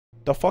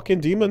The fucking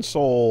Demon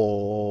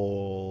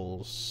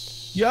Souls.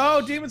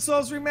 Yo, Demon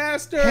Souls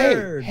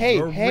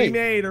Remastered! Or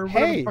remade, or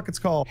whatever the fuck it's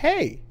called.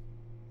 Hey,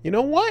 you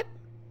know what?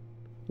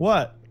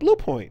 What? Blue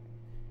Point.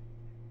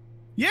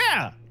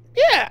 Yeah!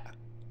 Yeah!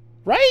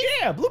 Right?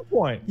 Yeah, Blue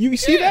Point. You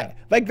see that?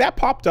 Like, that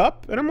popped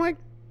up, and I'm like,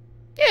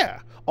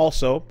 yeah.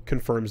 Also,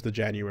 confirms the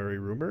January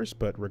rumors,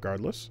 but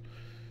regardless.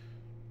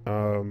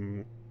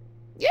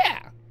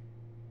 Yeah.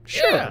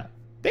 Sure. Yeah.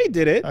 They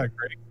did it. I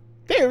agree.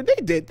 They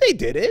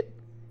did it.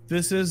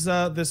 This is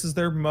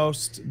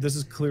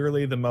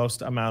clearly the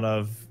most amount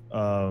of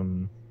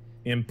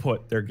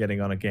input they're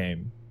getting on a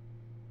game.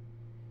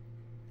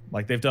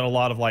 Like, they've done a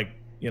lot of, like,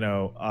 you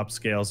know,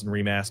 upscales and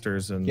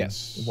remasters and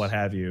what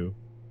have you,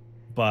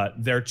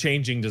 but they're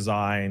changing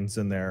designs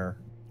and they're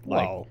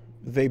like, well,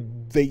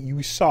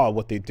 you saw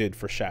what they did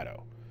for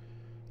Shadow.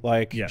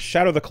 Like,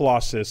 Shadow of the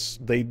Colossus,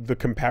 the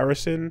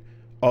comparison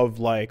of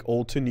like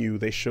old to new,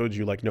 they showed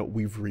you like, no,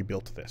 we've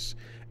rebuilt this.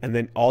 And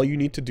then all you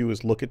need to do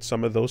is look at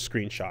some of those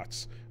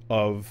screenshots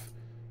of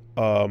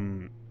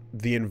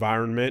the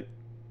environment,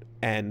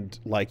 and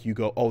like you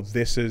go, oh,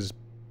 this is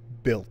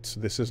built.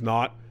 This is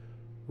not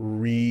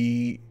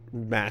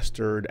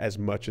remastered as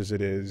much as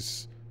it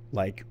is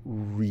like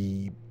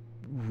recreated,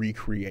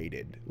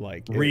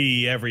 like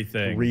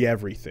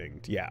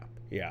everything. Yeah.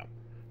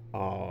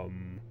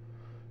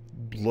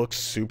 Looks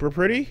super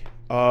pretty.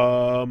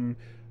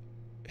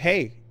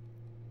 Hey,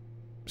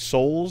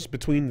 Souls,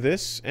 between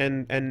this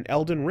and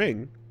Elden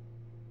Ring,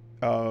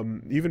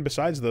 even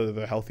besides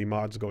the healthy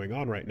mods going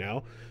on right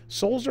now,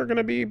 Souls are going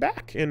to be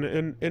back in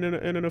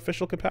an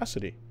official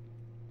capacity.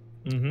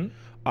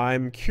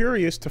 I'm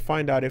curious to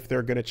find out if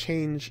they're going to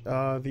change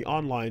the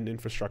online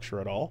infrastructure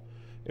at all.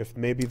 If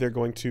maybe they're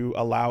going to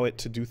allow it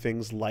to do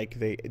things like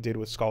they did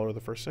with Scholar of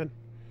the First Sin.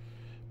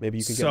 Maybe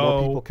you can get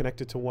more people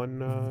connected to one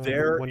game.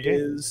 There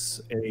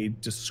is a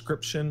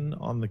description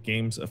on the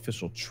game's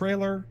official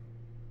trailer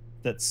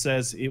that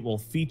says it will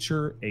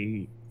feature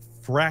a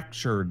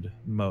fractured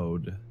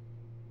mode.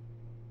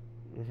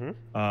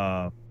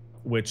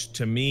 Which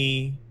to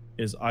me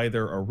is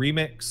either a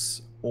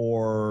remix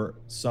or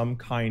some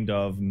kind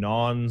of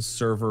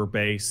non-server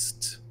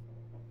based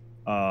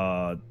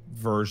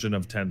version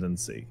of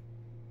Tendency.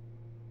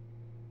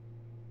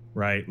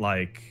 Right?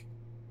 Like,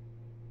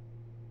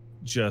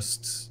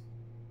 just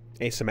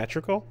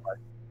asymmetrical?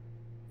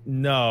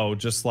 No,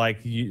 just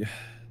like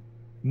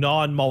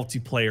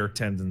non-multiplayer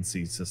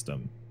Tendency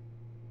system.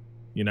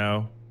 You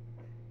know?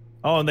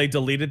 Oh, and they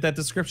deleted that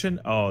description?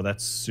 Oh,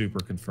 that's super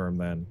confirmed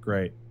then.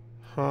 Great.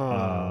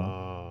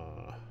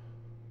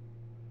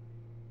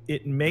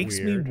 It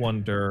makes me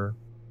wonder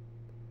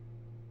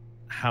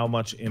how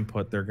much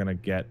input they're going to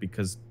get,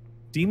 because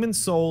Demon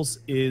Souls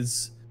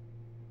is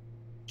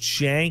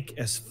jank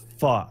as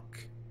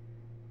fuck.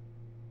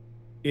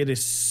 It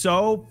is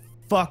so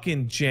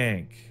fucking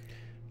jank.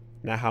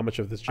 Now, how much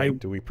of this jank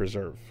do we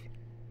preserve?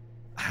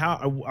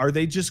 How are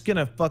they just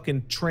gonna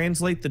fucking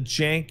translate the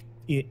jank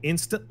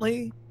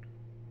instantly,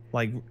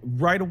 like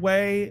right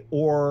away,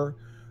 or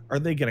are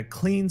they gonna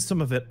clean some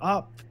of it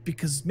up?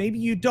 Because maybe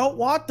you don't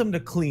want them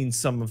to clean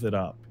some of it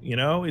up. You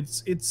know,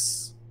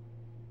 it's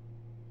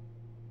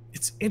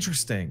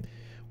interesting.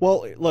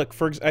 Well, look,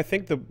 I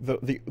think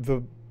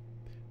the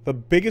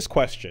biggest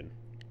question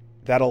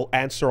that'll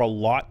answer a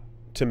lot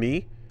to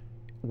me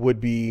would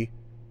be,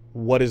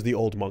 what is the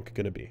old monk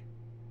going to be?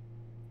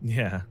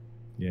 Yeah,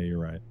 you're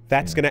right.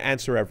 That's going to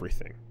answer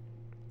everything.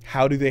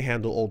 How do they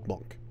handle old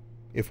monk?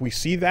 If we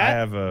see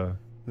that,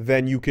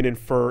 then you can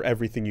infer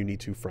everything you need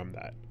to from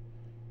that.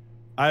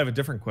 I have a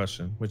different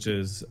question, which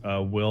is,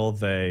 will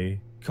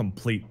they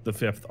complete the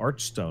 5th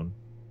Archstone?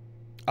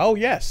 Oh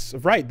yes,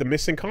 right, the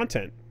missing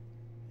content.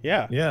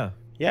 Yeah,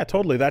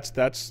 totally.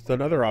 That's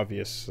another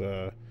obvious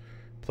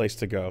place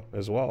to go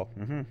as well.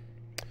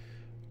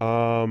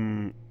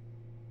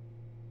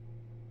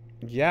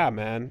 Yeah,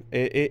 man,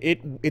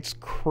 it's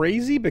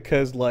crazy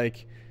because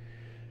like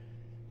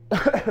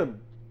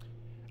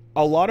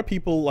a lot of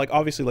people, like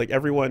obviously like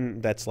everyone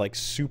that's like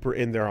super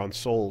in there on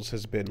Souls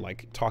has been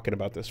like talking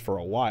about this for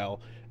a while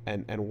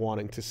and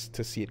wanting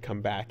to see it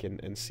come back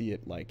and see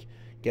it like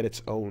get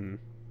its own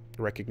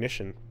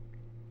recognition.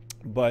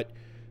 But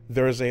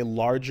there's a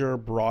larger,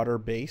 broader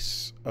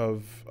base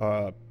of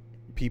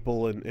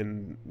people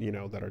in you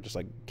know, that are just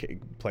like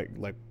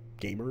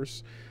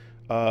gamers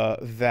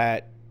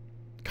that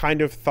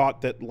kind of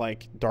thought that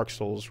like Dark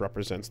Souls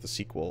represents the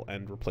sequel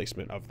and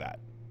replacement of that,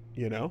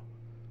 you know?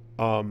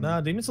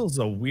 Nah, Demon Souls is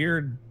a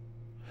weird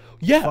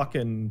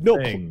fucking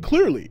thing.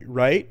 Clearly,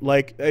 right?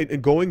 Like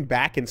going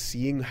back and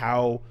seeing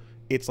how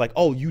it's like,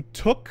 oh, you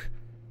took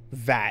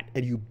that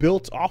and you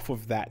built off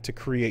of that to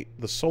create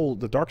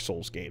the Dark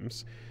Souls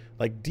games.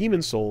 Like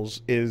Demon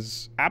Souls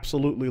is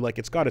absolutely like,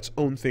 it's got its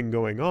own thing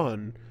going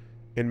on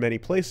in many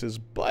places,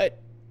 but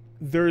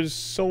there's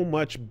so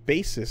much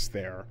basis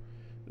there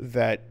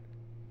that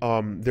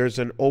there's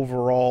an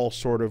overall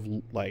sort of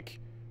like,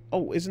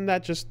 oh, isn't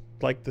that just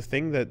like the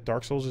thing that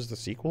Dark Souls is the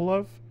sequel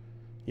of?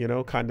 You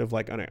know, kind of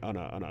like on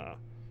a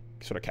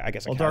sort of, I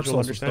guess, a casual Dark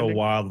Souls is understanding. still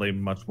wildly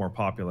much more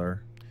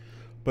popular.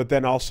 But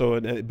then also,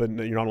 but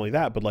you're not only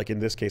that, but like in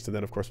this case, and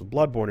then of course with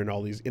Bloodborne and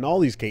in all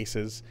these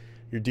cases,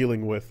 you're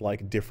dealing with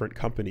like different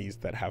companies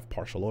that have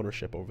partial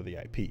ownership over the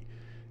IP,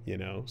 you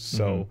know.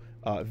 So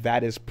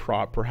that is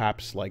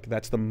perhaps like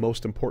that's the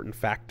most important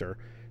factor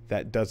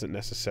that doesn't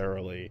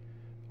necessarily,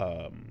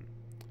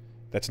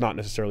 that's not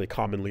necessarily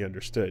commonly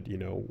understood, you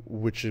know,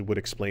 which would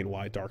explain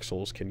why Dark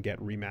Souls can get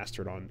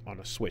remastered on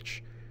a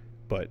Switch,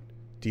 but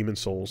Demon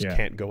Souls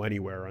can't go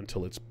anywhere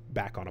until it's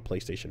back on a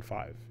PlayStation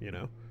 5, you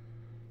know.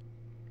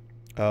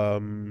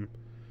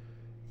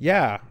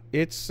 Yeah,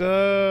 it's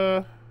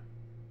gonna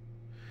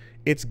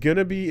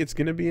be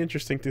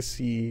interesting to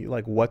see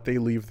like what they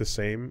leave the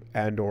same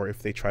and or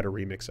if they try to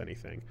remix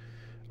anything.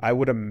 I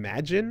would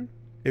imagine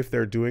if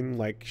they're doing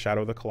like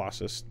Shadow of the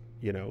Colossus,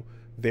 you know,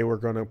 they were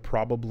gonna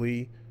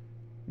probably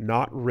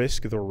not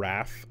risk the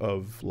wrath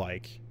of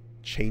like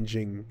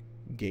changing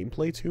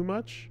gameplay too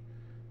much,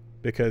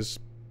 because,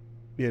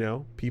 you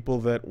know, people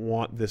that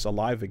want this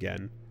alive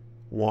again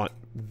want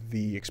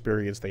the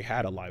experience they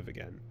had alive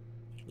again,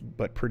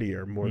 but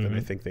prettier more than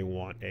I think they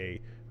want a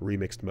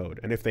remixed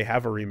mode. And if they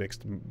have a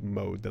remixed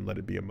mode, then let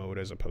it be a mode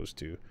as opposed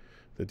to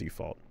the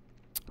default.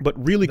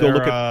 But really go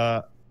look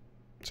at...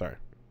 Sorry.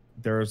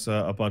 There's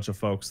a bunch of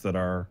folks that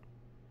are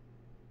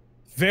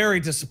very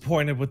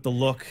disappointed with the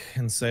look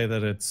and say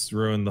that it's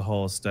ruined the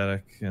whole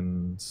aesthetic,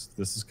 and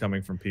this is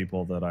coming from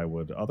people that I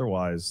would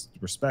otherwise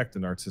respect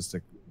in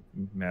artistic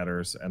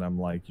matters, and I'm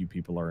like, you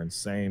people are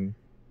insane.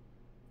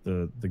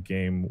 The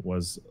game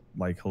was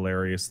like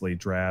hilariously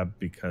drab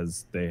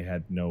because they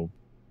had no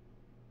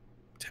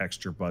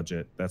texture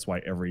budget. That's why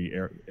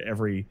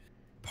every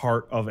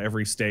part of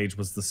every stage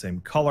was the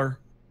same color.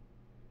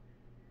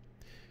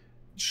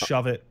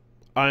 Shove it.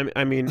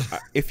 I mean,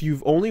 if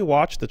you've only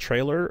watched the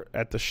trailer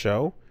at the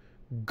show,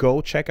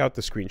 go check out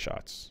the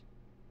screenshots.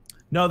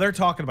 No, they're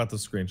talking about the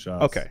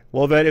screenshots. Okay,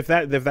 well then if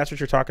that's what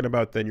you're talking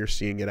about, then you're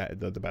seeing it at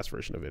the best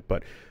version of it.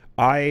 But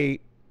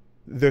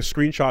the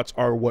screenshots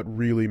are what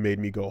really made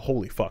me go,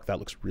 holy fuck, that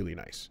looks really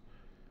nice.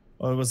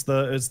 Well, it's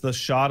the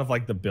shot of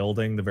like the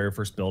building, the very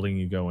first building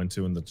you go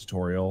into in the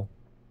tutorial.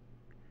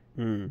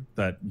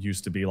 That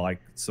used to be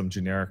like some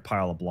generic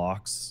pile of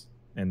blocks,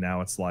 and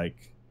now it's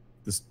like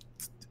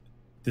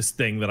this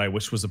thing that I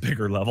wish was a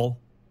bigger level.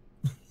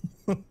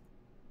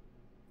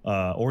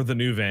 Or the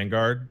new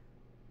Vanguard,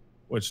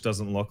 which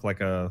doesn't look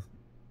like a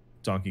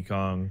Donkey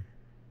Kong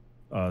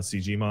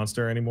CG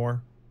monster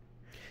anymore.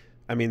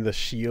 I mean, the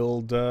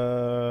Shield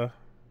Knight,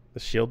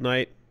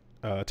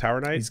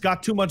 Tower Knight. He's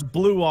got too much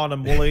blue on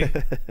him, Wooly.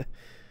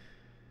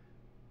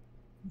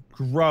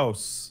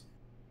 Gross.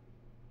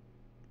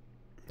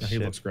 He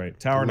looks great.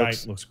 Tower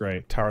Knight looks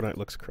great. Tower Knight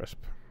looks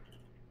crisp.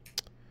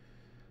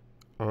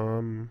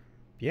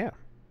 Yeah.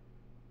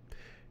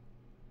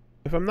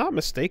 If I'm not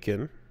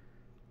mistaken,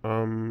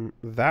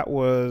 that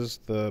was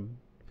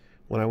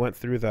when I went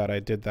through that, I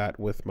did that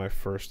with my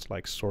first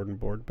like sword and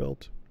board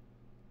build.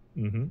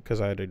 Because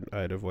I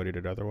had avoided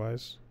it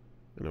otherwise,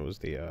 and it was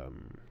the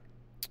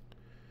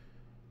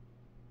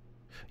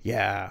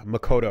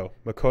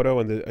Makoto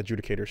and the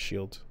Adjudicator's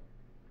Shield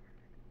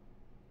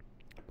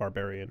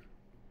Barbarian.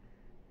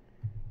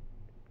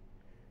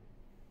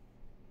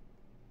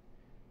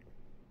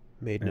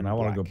 Maiden in Black. I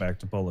want to go back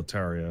to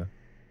Boletaria.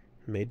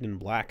 Maiden in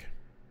Black.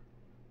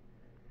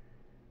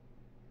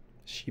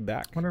 She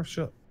back. I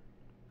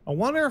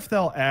wonder if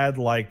they'll add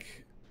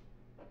like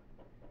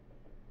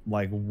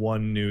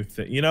one new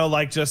thing, you know,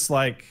 like just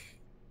like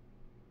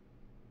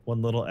one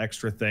little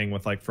extra thing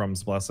with like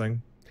From's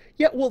Blessing.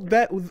 Yeah, well,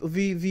 that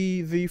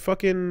the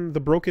fucking the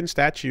broken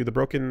statue, the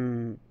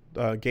broken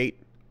gate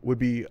would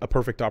be a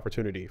perfect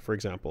opportunity, for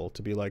example,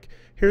 to be like,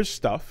 here's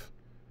stuff,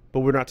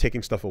 but we're not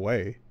taking stuff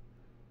away.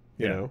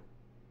 You know,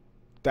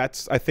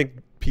 I think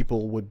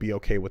people would be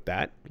okay with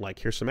that. Like,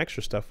 here's some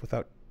extra stuff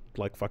without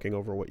like fucking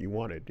over what you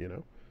wanted.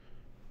 You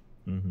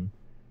know.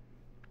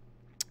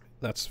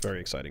 That's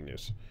very exciting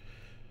news.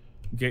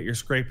 Get your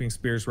scraping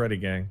spears ready,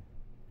 gang.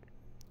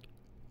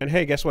 And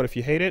hey, guess what? If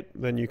you hate it,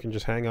 then you can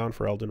just hang on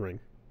for Elden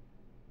Ring.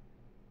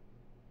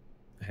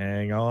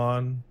 Hang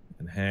on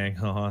and hang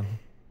on.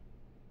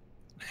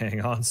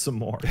 Hang on some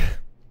more.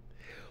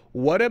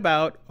 What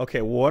about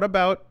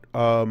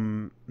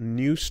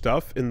new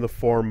stuff in the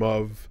form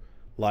of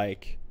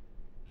like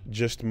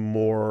just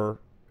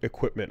more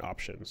equipment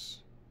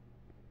options?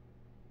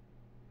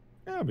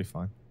 Yeah, that'll be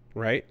fine.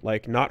 Right?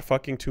 Like not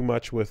fucking too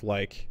much with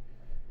like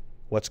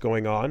what's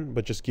going on,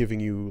 but just giving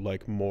you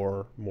like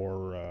more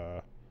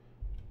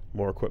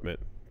equipment.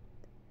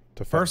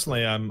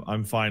 Personally,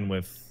 I'm fine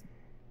with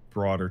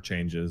broader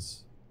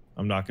changes.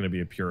 I'm not going to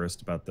be a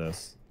purist about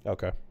this.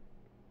 Okay.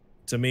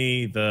 To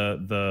me,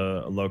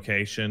 the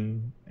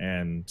location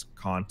and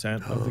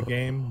content of the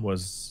game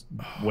was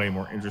way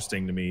more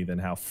interesting to me than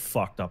how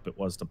fucked up it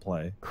was to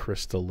play.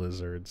 Crystal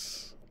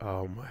lizards.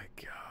 Oh my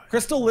god.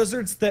 Crystal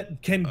lizards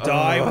that can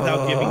die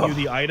without giving you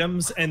the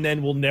items and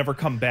then will never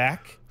come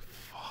back.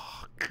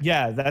 Fuck.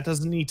 Yeah, that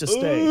doesn't need to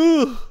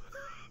stay.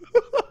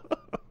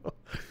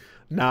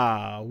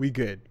 Nah, we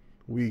good.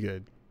 We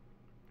good.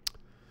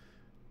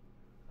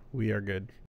 We are good.